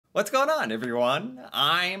What's going on, everyone?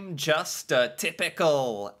 I'm just a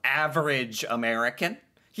typical average American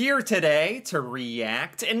here today to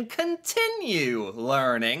react and continue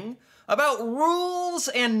learning about rules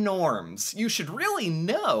and norms you should really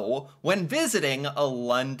know when visiting a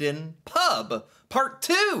London pub. Part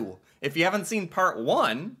 2. If you haven't seen Part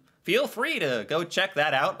 1, feel free to go check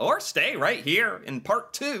that out or stay right here in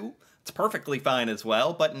Part 2. It's perfectly fine as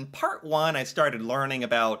well, but in Part 1 I started learning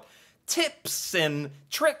about tips and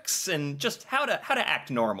tricks and just how to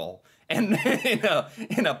act normal. And in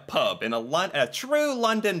a pub, in a true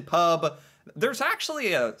London pub, there's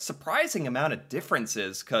actually a surprising amount of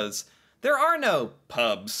differences because there are no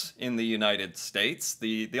pubs in the United States.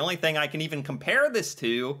 The only thing I can even compare this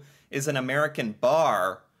to is an American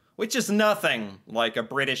bar, which is nothing like a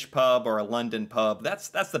British pub or a London pub. That's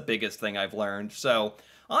the biggest thing I've learned. So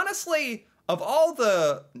honestly, of all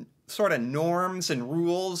the sort of norms and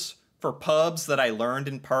rules for pubs that I learned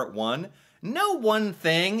in Part 1, no one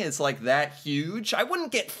thing is like that huge. I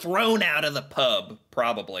wouldn't get thrown out of the pub,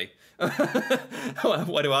 probably.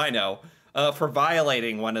 What do I know? For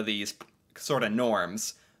violating one of these sort of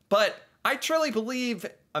norms. But I truly believe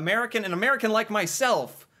an American like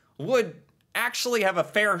myself would actually have a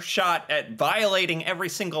fair shot at violating every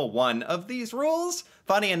single one of these rules,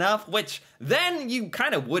 funny enough, which then you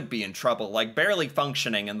kind of would be in trouble, like barely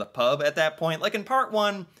functioning in the pub at that point. Like in Part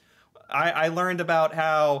 1, I learned about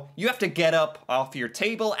how you have to get up off your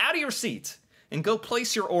table, out of your seat, and go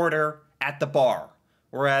place your order at the bar.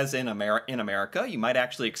 Whereas in America, you might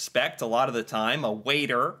actually expect a lot of the time a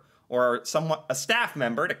waiter or a staff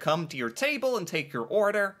member to come to your table and take your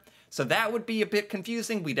order. So that would be a bit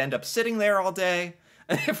confusing. We'd end up sitting there all day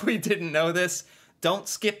if we didn't know this. Don't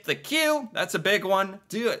skip the queue. That's a big one.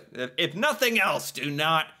 Do it. If nothing else, do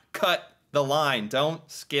not cut the line.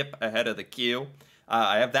 Don't skip ahead of the queue.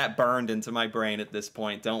 I have that burned into my brain at this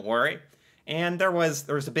point, don't worry. And there was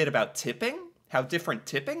a bit about tipping, how different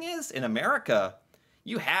tipping is. In America,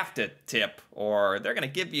 you have to tip or they're gonna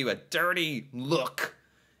give you a dirty look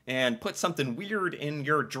and put something weird in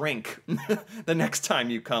your drink the next time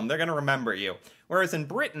you come. They're gonna remember you. Whereas in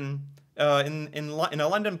Britain, in a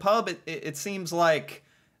London pub, it seems like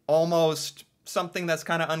almost something that's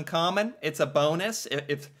kind of uncommon. It's a bonus.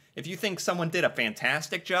 If you think someone did a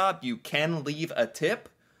fantastic job, you can leave a tip,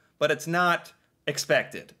 but it's not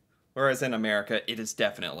expected. Whereas in America, it is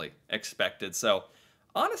definitely expected. So,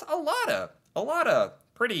 honest, a lot of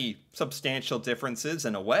pretty substantial differences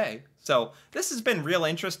in a way. So this has been real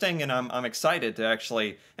interesting, and I'm excited to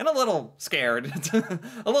actually, and a little scared,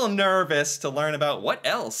 a little nervous to learn about what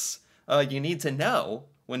else you need to know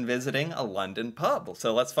when visiting a London pub.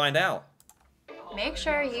 So let's find out. Make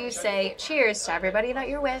sure you say cheers to everybody that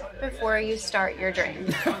you're with before you start your drink.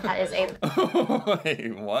 That is a...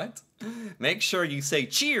 Wait, what? Make sure you say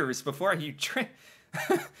cheers before you drink.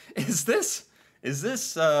 Is this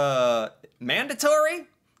mandatory?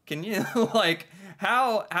 Can you, like,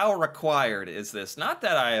 how required is this? Not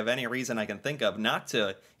that I have any reason I can think of not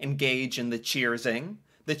to engage in the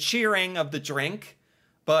cheering of the drink,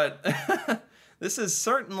 but this is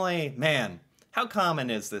certainly, man, how common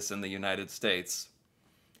is this in the United States?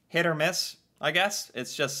 Hit or miss, I guess.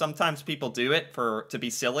 It's just sometimes people do it to be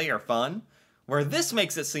silly or fun, where this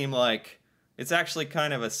makes it seem like it's actually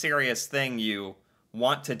kind of a serious thing you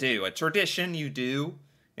want to do, a tradition you do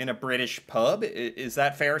in a British pub. Is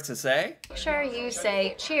that fair to say? Make sure you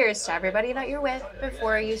say cheers to everybody that you're with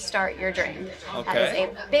before you start your drink. Okay. That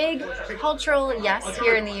is a big cultural yes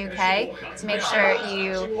here in the UK. To make sure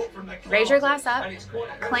you raise your glass up,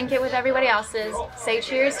 clink it with everybody else's, say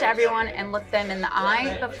cheers to everyone, and look them in the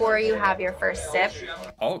eye before you have your first sip.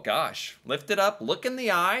 Oh gosh, lift it up, look in the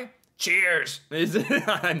eye. Cheers!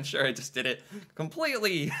 I'm sure I just did it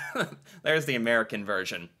completely. There's the American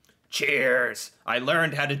version. Cheers! I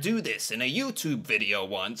learned how to do this in a YouTube video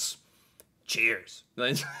once. Cheers.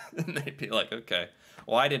 And they'd be like, okay,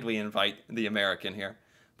 why did we invite the American here?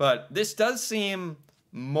 But this does seem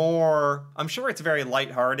more, I'm sure it's very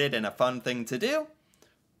lighthearted and a fun thing to do,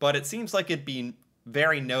 but it seems like it'd be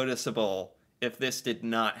very noticeable if this did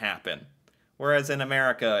not happen. Whereas in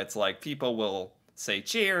America, it's like people will say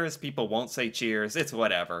cheers, people won't say cheers, it's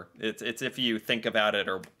whatever. It's if you think about it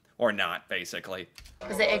or not, basically.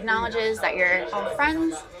 Because it acknowledges that you're all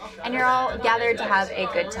friends and you're all gathered to have a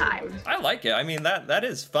good time. I like it. I mean, that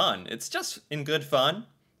is fun. It's just in good fun,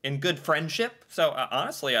 in good friendship. So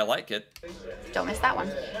honestly, I like it. Don't miss that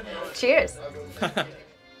one. Cheers.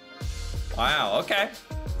 Wow, okay.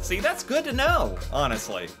 See, that's good to know,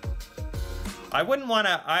 honestly. I wouldn't want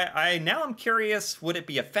to, now I'm curious, would it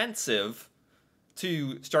be offensive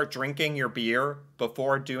to start drinking your beer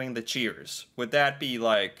before doing the cheers? Would that be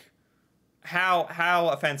like, how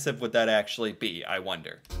offensive would that actually be, I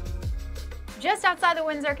wonder? Just outside the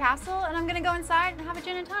Windsor Castle, and I'm gonna go inside and have a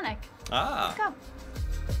gin and tonic. Ah. Let's go.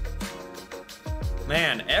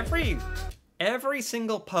 Man, every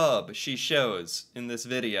single pub she shows in this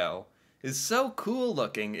video is so cool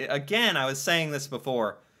looking. Again, I was saying this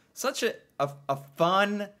before, such a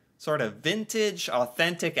fun, sort of vintage,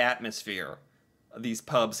 authentic atmosphere these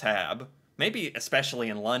pubs have. Maybe especially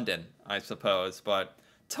in London, I suppose, but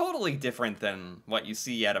totally different than what you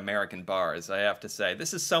see at American bars, I have to say.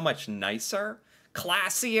 This is so much nicer,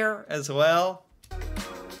 classier as well.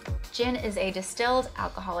 Gin is a distilled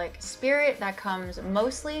alcoholic spirit that comes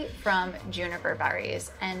mostly from juniper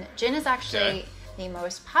berries. And gin is actually the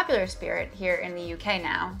most popular spirit here in the UK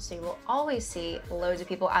now. So you will always see loads of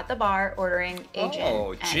people at the bar ordering a gin.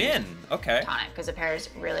 Oh, gin. Okay. Tonic, because it pairs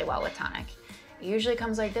really well with tonic. It usually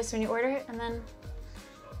comes like this when you order it, and then...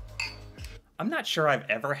 I'm not sure I've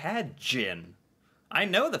ever had gin. I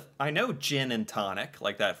know gin and tonic,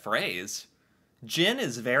 like that phrase. Gin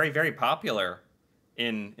is very, very popular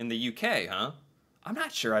in the UK, huh? I'm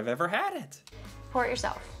not sure I've ever had it. Pour it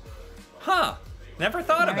yourself. Huh. Never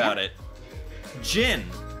thought about it. Gin.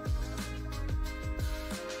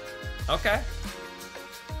 Okay.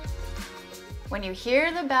 When you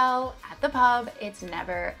hear the bell at the pub, it's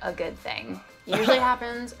never a good thing. Usually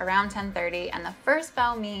happens around 10:30, and the first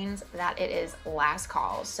bell means that it is last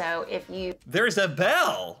call. So if you... There's a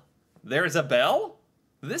bell! There's a bell?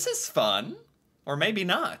 This is fun. Or maybe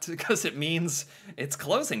not, because it means it's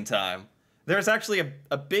closing time. There's actually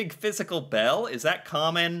a big physical bell. Is that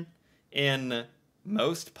common in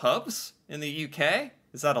most pubs in the UK?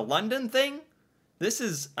 Is that a London thing?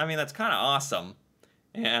 I mean, that's kind of awesome.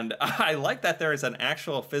 And I like that there is an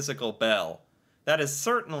actual physical bell. That is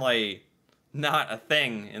certainly not a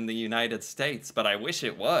thing in the United States, but I wish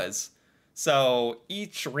it was. So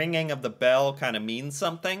each ringing of the bell kind of means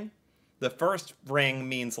something. The first ring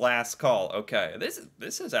means last call. Okay,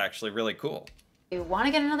 this is actually really cool. If you want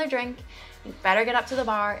to get another drink, you better get up to the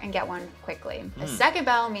bar and get one quickly. The second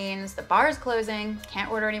bell means the bar is closing,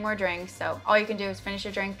 can't order any more drinks, so all you can do is finish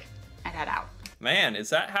your drink and head out. Man,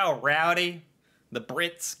 is that how rowdy the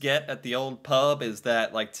Brits get at the old pub? Is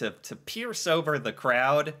that like to pierce over the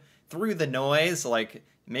crowd through the noise? Like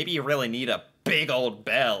maybe you really need a big old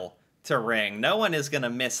bell to ring. No one is gonna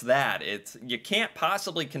miss that. You can't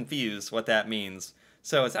possibly confuse what that means.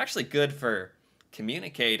 So it's actually good for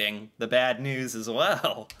communicating the bad news as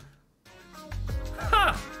well.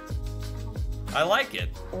 Huh. I like it.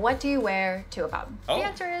 What do you wear to a pub? Oh. The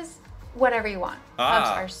answer is whatever you want. Pubs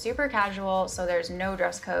are super casual, so there's no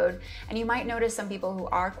dress code. And you might notice some people who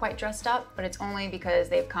are quite dressed up, but it's only because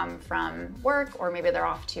they've come from work or maybe they're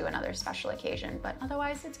off to another special occasion, but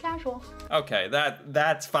otherwise it's casual. Okay,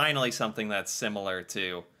 that's finally something that's similar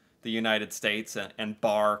to the United States and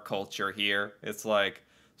bar culture here. It's like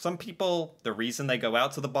some people, the reason they go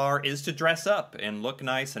out to the bar is to dress up and look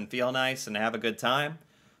nice and feel nice and have a good time.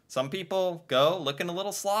 Some people go looking a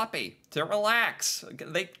little sloppy to relax.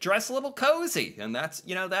 They dress a little cozy, and that's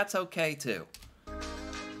okay too.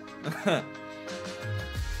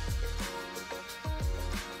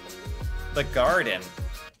 The garden.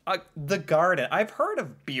 The garden. I've heard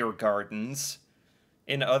of beer gardens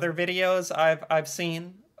in other videos I've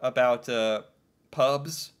seen about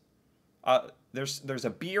pubs. There's a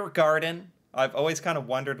beer garden. I've always kind of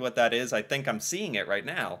wondered what that is. I think I'm seeing it right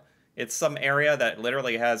now. It's some area that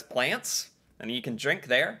literally has plants, and you can drink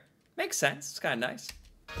there. Makes sense. It's kind of nice.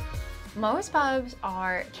 Most pubs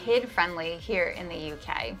are kid-friendly here in the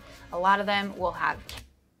UK. A lot of them will have...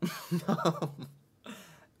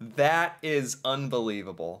 That is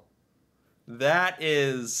unbelievable. That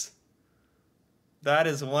is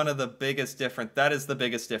one of the biggest difference. That is the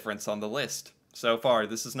biggest difference on the list so far.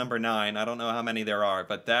 This is number 9. I don't know how many there are,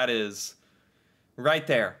 but that is right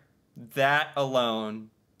there. That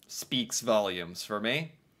alone speaks volumes for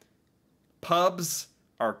me. Pubs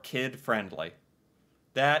are kid-friendly.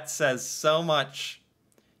 That says so much.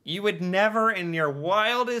 You would never in your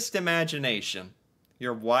wildest imagination,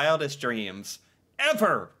 your wildest dreams,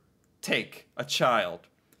 ever take a child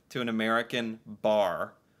to an American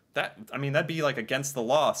bar. That'd be like against the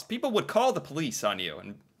law. People would call the police on you,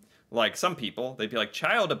 and like some people, they'd be like,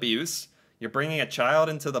 child abuse? You're bringing a child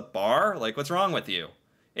into the bar? Like, what's wrong with you?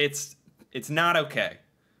 It's not okay.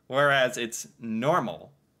 Whereas it's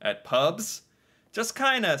normal at pubs. Just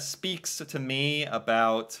kind of speaks to me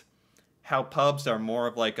about how pubs are more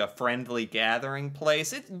of like a friendly gathering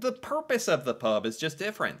place. The purpose of the pub is just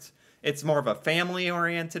different. It's more of a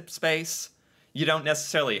family-oriented space. You don't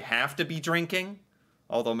necessarily have to be drinking.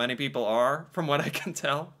 although many people are, from what I can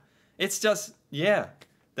tell. It's just, yeah,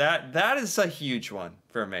 that is a huge one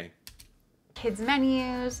for me. Kids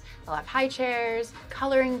menus, they'll have high chairs,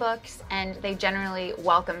 coloring books, and they generally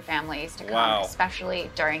welcome families to come, Wow.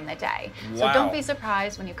 especially during the day. So Wow. don't be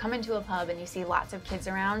surprised when you come into a pub and you see lots of kids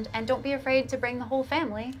around, and don't be afraid to bring the whole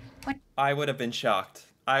family. I would have been shocked.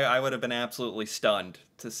 I would have been absolutely stunned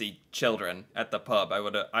to see children at the pub.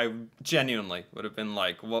 I genuinely would have been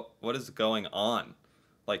like, what is going on?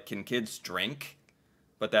 Like, can kids drink?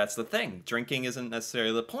 But that's the thing. Drinking isn't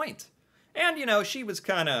necessarily the point. And, you know, she was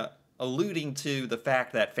kind of alluding to the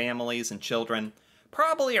fact that families and children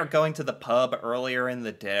probably are going to the pub earlier in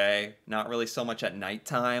the day, not really so much at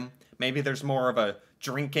nighttime. Maybe there's more of a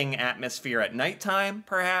drinking atmosphere at nighttime,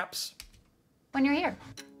 perhaps. When you're here.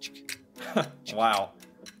 Wow.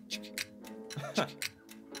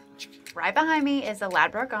 Right behind me is the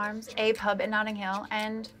Ladbroke Arms, a pub in Notting Hill,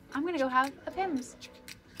 and I'm gonna go have a Pimm's.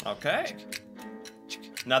 Okay.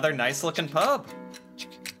 Another nice looking pub.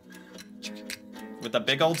 With a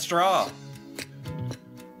big old straw.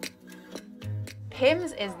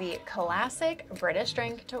 Pimm's is the classic British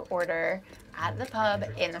drink to order at the pub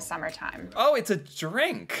in the summertime. Oh, it's a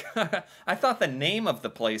drink. I thought the name of the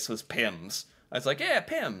place was Pimm's. I was like, yeah,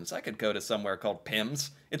 Pimm's. I could go to somewhere called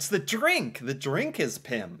Pimm's. It's the drink. The drink is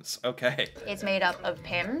Pimm's. Okay. It's made up of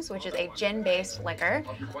Pimm's, which is a gin-based liquor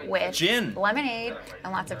with Gin. lemonade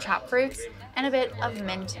and lots of chopped fruits and a bit of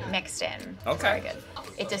mint mixed in. It's very Okay. good.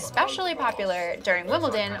 It's especially popular during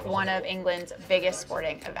Wimbledon, one of England's biggest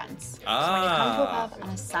sporting events. So when you come to a pub on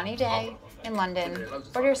a sunny day in London,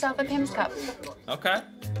 order yourself a Pimm's cup. Okay.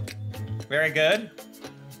 Very good.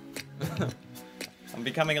 I'm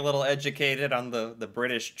becoming a little educated on the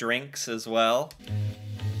British drinks as well.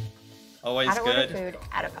 Always How to order good. food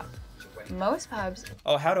at a pub. Most pubs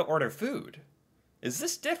Oh, how to order food. Is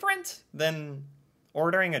this different than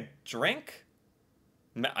ordering a drink?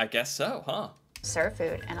 I guess so, huh? serve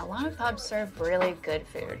food, and a lot of pubs serve really good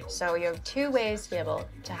food. So you have two ways to be able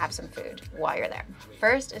to have some food while you're there.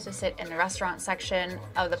 First is to sit in the restaurant section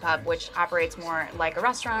of the pub, which operates more like a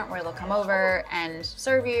restaurant where they'll come over and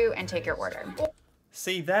serve you and take your order.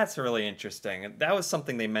 See, that's really interesting. That was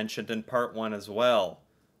something they mentioned in part one as well.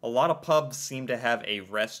 A lot of pubs seem to have a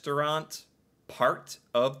restaurant part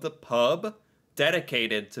of the pub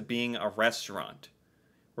dedicated to being a restaurant.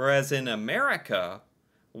 Whereas in America,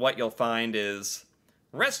 what you'll find is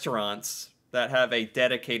restaurants that have a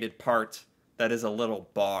dedicated part that is a little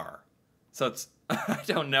bar. So it's, I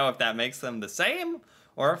don't know if that makes them the same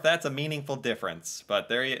or if that's a meaningful difference. But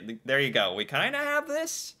there you go. We kind of have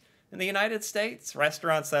this in the United States,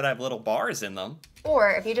 restaurants that have little bars in them.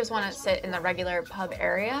 Or if you just want to sit in the regular pub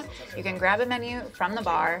area, you can grab a menu from the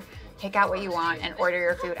bar, pick out what you want, and order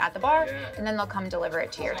your food at the bar, and then they'll come deliver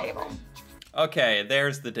it to your table. Okay,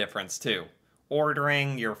 there's the difference too.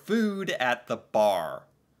 Ordering your food at the bar,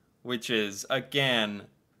 which is, again,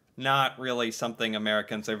 not really something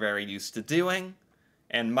Americans are very used to doing,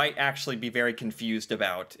 and might actually be very confused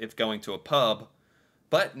about if going to a pub.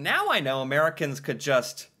 But now I know Americans could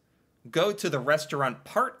just go to the restaurant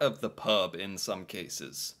part of the pub in some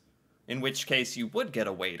cases, in which case you would get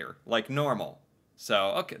a waiter, like normal. So,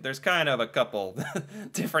 okay, there's kind of a couple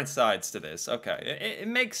different sides to this. Okay, it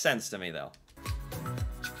makes sense to me, though.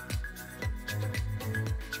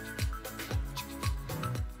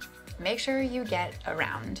 Make sure you get a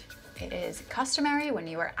round. It is customary when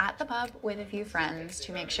you are at the pub with a few friends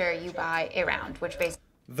to make sure you buy a round, which basically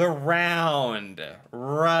The round,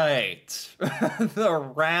 right.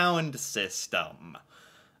 The round system.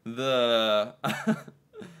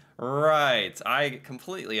 Right. I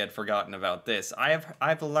completely had forgotten about this.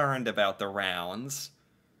 I've learned about the rounds.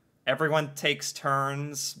 Everyone takes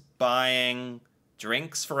turns buying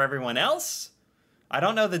drinks for everyone else. I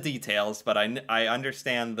don't know the details, but I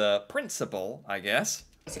understand the principle, I guess.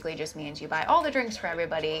 just means you buy all the drinks for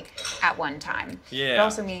everybody at one time. Yeah. It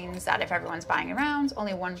also means that if everyone's buying a round,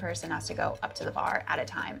 only one person has to go up to the bar at a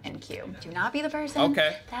time in queue. Do not be the person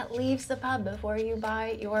Okay. that leaves the pub before you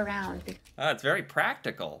buy your round. It's very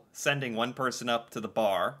practical, sending one person up to the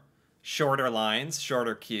bar. Shorter lines,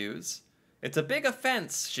 shorter queues. It's a big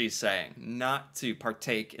offense, she's saying, not to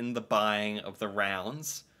partake in the buying of the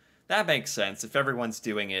rounds. That makes sense. If everyone's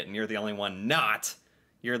doing it and you're the only one not,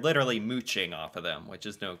 you're literally mooching off of them, which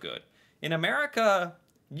is no good. In America,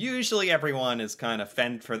 usually everyone is kind of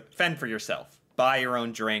fend for yourself. Buy your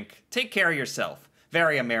own drink. Take care of yourself.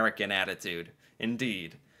 Very American attitude,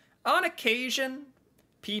 indeed. On occasion,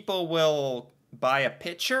 people will buy a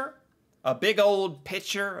pitcher, a big old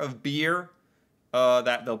pitcher of beer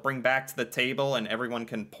that they'll bring back to the table and everyone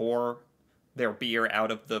can pour their beer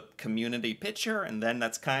out of the community pitcher, and then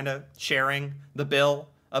that's kind of sharing the bill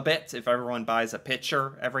a bit if everyone buys a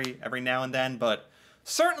pitcher every now and then, but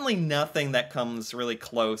certainly nothing that comes really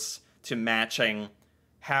close to matching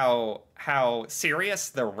how serious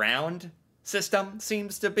the round system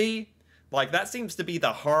seems to be. Like, that seems to be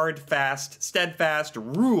the hard, fast, steadfast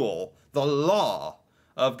rule, the law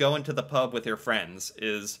of going to the pub with your friends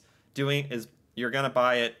is you're gonna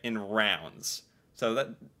buy it in rounds. So that,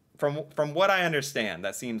 from what I understand,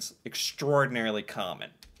 that seems extraordinarily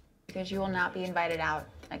common. Because you will not be invited out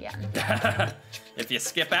again. If you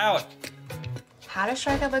skip out. How to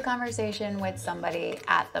strike up a conversation with somebody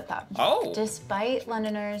at the pub. Oh. Despite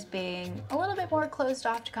Londoners being a little bit more closed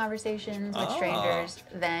off to conversations with strangers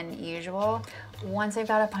than usual, once they've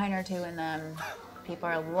got a pint or two in them, people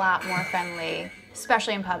are a lot more friendly,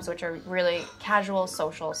 especially in pubs, which are really casual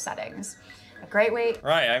social settings. A great way.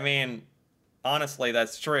 Right, I mean, honestly,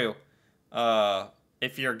 that's true.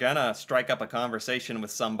 If you're gonna strike up a conversation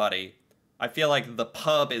with somebody, I feel like the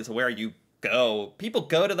pub is where you go. People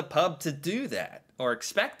go to the pub to do that, or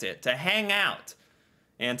expect it, to hang out,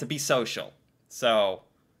 and to be social. So,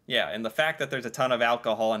 yeah, and the fact that there's a ton of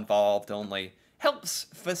alcohol involved only helps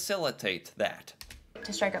facilitate that.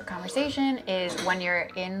 To strike up conversation is when you're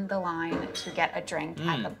in the line to get a drink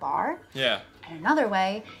at the bar. Yeah. And another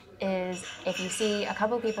way is if you see a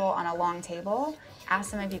couple people on a long table, ask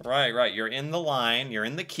them if you... Right. You're in the line, you're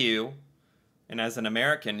in the queue, and as an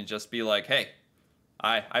American, you just be like, hey,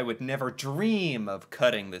 I would never dream of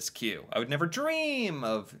cutting this queue. I would never dream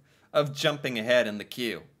of jumping ahead in the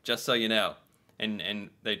queue, just so you know. And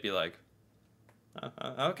they'd be like,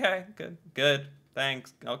 okay, good,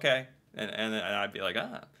 thanks, okay. And I'd be like,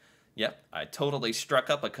 yep, I totally struck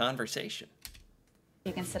up a conversation.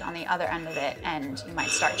 You can sit on the other end of it and you might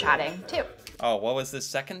start chatting too. Oh, what was the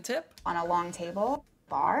second tip? On a long table,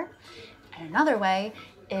 bar. And another way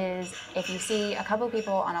is if you see a couple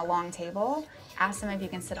people on a long table, ask them if you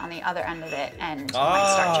can sit on the other end of it and you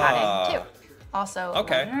might start chatting too. Also,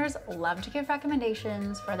 Londoners love to give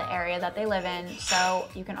recommendations for the area that they live in, so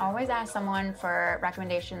you can always ask someone for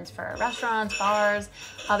recommendations for restaurants, bars,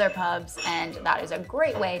 other pubs, and that is a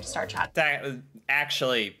great way to start chatting. That was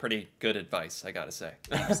actually pretty good advice, I gotta say.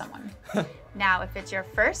 For someone. Now, if it's your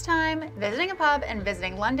first time visiting a pub and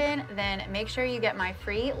visiting London, then make sure you get my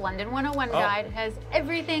free London 101 guide. It has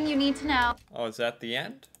everything you need to know. Oh, is that the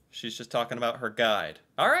end? She's just talking about her guide.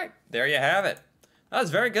 All right, there you have it. That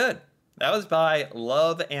was very good. That was by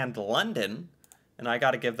Love and London, and I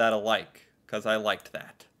gotta give that a like, because I liked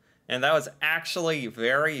that. And that was actually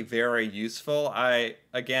very, very useful. I,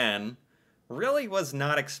 again, really was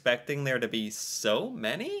not expecting there to be so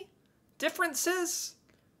many differences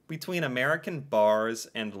between American bars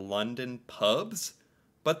and London pubs,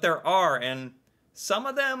 but there are, and some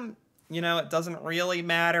of them, you know, it doesn't really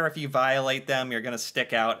matter if you violate them. You're gonna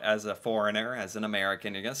stick out as a foreigner, as an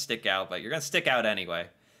American. You're gonna stick out, but you're gonna stick out anyway,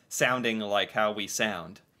 sounding like how we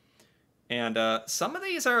sound. And some of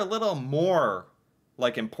these are a little more,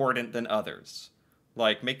 like, important than others.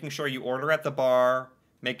 Like making sure you order at the bar,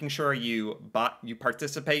 making sure you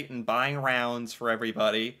participate in buying rounds for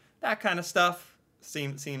everybody. That kind of stuff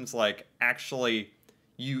seems like actually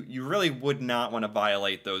you really would not want to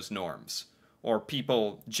violate those norms, or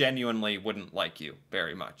people genuinely wouldn't like you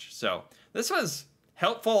very much. So this was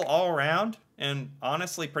helpful all around, and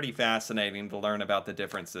honestly pretty fascinating to learn about the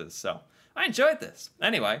differences. So I enjoyed this.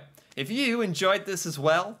 Anyway, if you enjoyed this as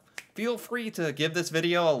well, feel free to give this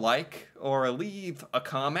video a like or leave a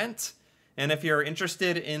comment. And if you're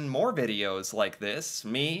interested in more videos like this,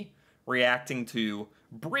 me reacting to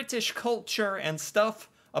British culture and stuff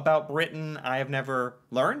about Britain I have never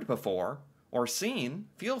learned before or seen,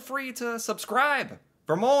 feel free to subscribe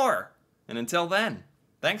for more. And until then,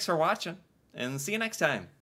 thanks for watching, and see you next time.